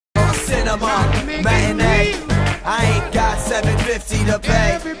cinema matinee. I ain't got $7.50 to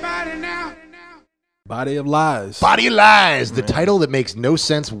pay. Everybody now. Body of Lies. Body of Lies, the title that makes no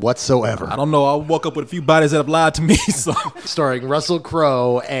sense whatsoever. I don't know. I woke up with a few bodies that have lied to me. So Starring Russell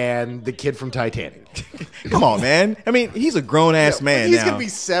Crowe and the kid from Titanic. Come on, man. I mean, he's a grown-ass man He's now. going to be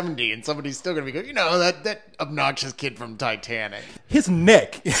 70 and somebody's still going to be going, you know, that obnoxious kid from Titanic. his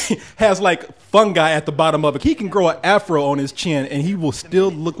neck has like fungi at the bottom of it. He can grow an afro on his chin and he will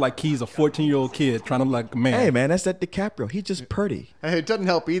still look like he's a 14-year-old kid trying to look like a man. Hey, man, that's that DiCaprio. He's just pretty. It doesn't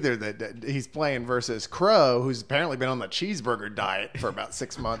help either that he's playing versus Crowe, who's apparently been on the cheeseburger diet for about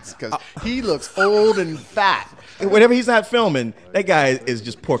 6 months because he looks old and fat. Whenever he's not filming, that guy is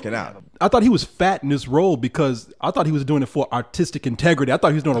just porking out. I thought he was fat in this role because I thought he was doing it for artistic integrity. I thought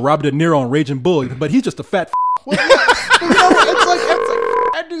he was doing a Robert De Niro on Raging Bull, but he's just a fat Well, yeah, you know, it's like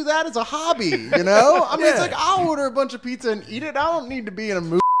I do that as a hobby, you know? I mean, it's like I'll order a bunch of pizza and eat it. I don't need to be in a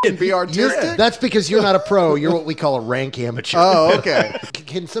movie and be artistic. That's because you're not a pro. You're what we call a rank amateur. Oh, okay.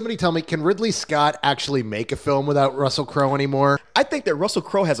 Can somebody tell me, can Ridley Scott actually make a film without Russell Crowe anymore? I think that Russell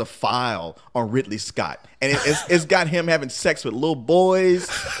Crowe has a file on Ridley Scott, and it's got him having sex with little boys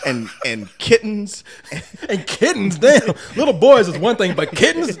and kittens. and kittens. Damn, little boys is one thing, but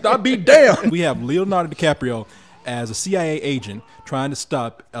kittens, I'd be damn. We have Leonardo DiCaprio as a CIA agent trying to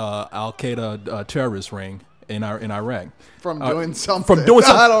stop Al Qaeda terrorist ring in Iraq. From doing something. From doing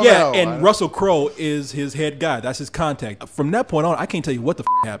something. I don't know. And Russell Crowe is his head guy. That's his contact. From that point on, I can't tell you what the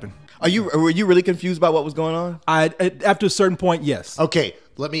happened. Were you really confused about what was going on? After a certain point, yes. Okay,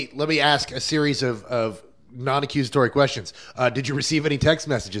 let me ask a series of non-accusatory questions. Did you receive any text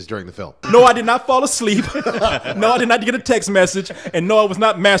messages during the film? No, I did not fall asleep. No, I did not get a text message. And no, I was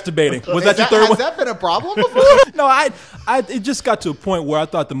not masturbating. Was that your third one? Has that been a problem before? No, it just got to a point where I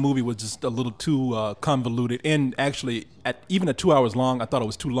thought the movie was just a little too convoluted, and actually, even at 2 hours long, I thought it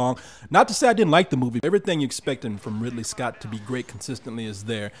was too long. Not to say I didn't like the movie. Everything you expecting from Ridley Scott to be great consistently is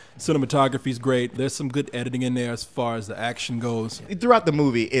there. Cinematography's great. There's some good editing in there as far as the action goes. Throughout the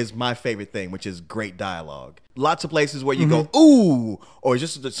movie is my favorite thing, which is great dialogue. Lots of places where you go, ooh, or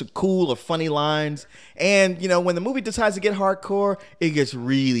just some cool or funny lines. And, you know, when the movie decides to get hardcore, it gets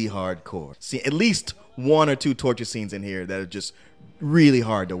really hardcore. See, at least one or two torture scenes in here that are just really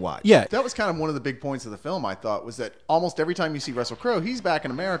hard to watch. Yeah. That was kind of one of the big points of the film, I thought, was that almost every time you see Russell Crowe, he's back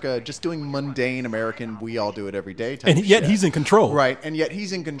in America just doing mundane American, we all do it every day type And yet shit. he's in control. Right, and yet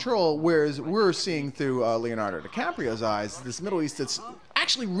he's in control, whereas we're seeing through Leonardo DiCaprio's eyes this Middle East that's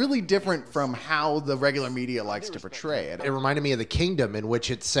actually really different from how the regular media likes to portray it. It reminded me of The Kingdom, in which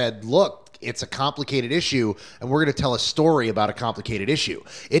it said, look, it's a complicated issue, and we're going to tell a story about a complicated issue.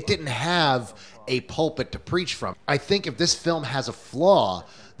 It didn't have a pulpit to preach from. I think if this film has a flaw,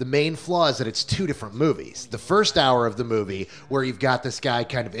 the main flaw is that it's two different movies. The first hour of the movie, where you've got this guy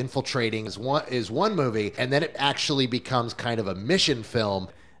kind of infiltrating, is one movie, and then it actually becomes kind of a mission film.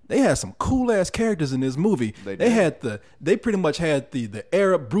 They had some cool ass characters in this movie. They pretty much had the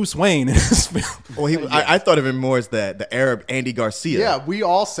Arab Bruce Wayne in this film. Well, I thought of him more as the Arab Andy Garcia. Yeah, we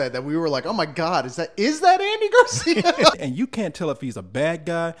all said that. We were like, oh my God, is that Andy Garcia? And you can't tell if he's a bad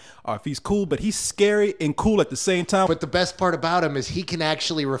guy or if he's cool, but he's scary and cool at the same time. But the best part about him is he can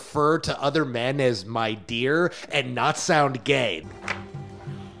actually refer to other men as my dear and not sound gay.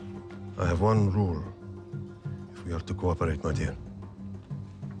 I have one rule. If we are to cooperate, my dear,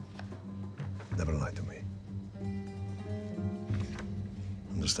 never lie to me.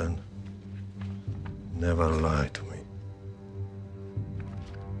 Understand? Never lie to me.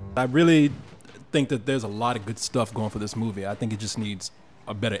 I really think that there's a lot of good stuff going for this movie. I think it just needs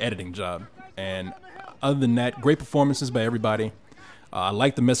a better editing job. And other than that, great performances by everybody. I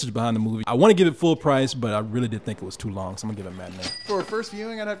like the message behind the movie. I want to give it full price, but I really did think it was too long, so I'm going to give it a matinee. For a first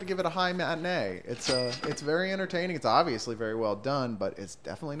viewing, I'd have to give it a high matinee. It's very entertaining. It's obviously very well done, but it's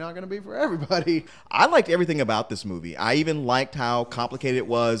definitely not going to be for everybody. I liked everything about this movie. I even liked how complicated it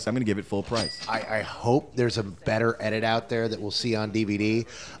was. I'm going to give it full price. I hope there's a better edit out there that we'll see on DVD.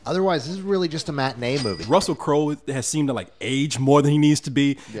 Otherwise, this is really just a matinee movie. Russell Crowe has seemed to like age more than he needs to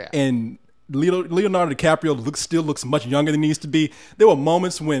be. Yeah. And Leonardo DiCaprio still looks much younger than he needs to be. There were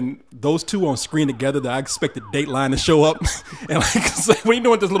moments when those two were on screen together that I expected Dateline to show up and like say, "What are you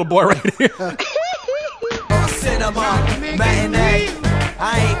doing with this little boy right here?" Cinema matinee.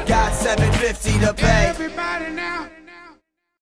 I ain't got $7.50 to pay.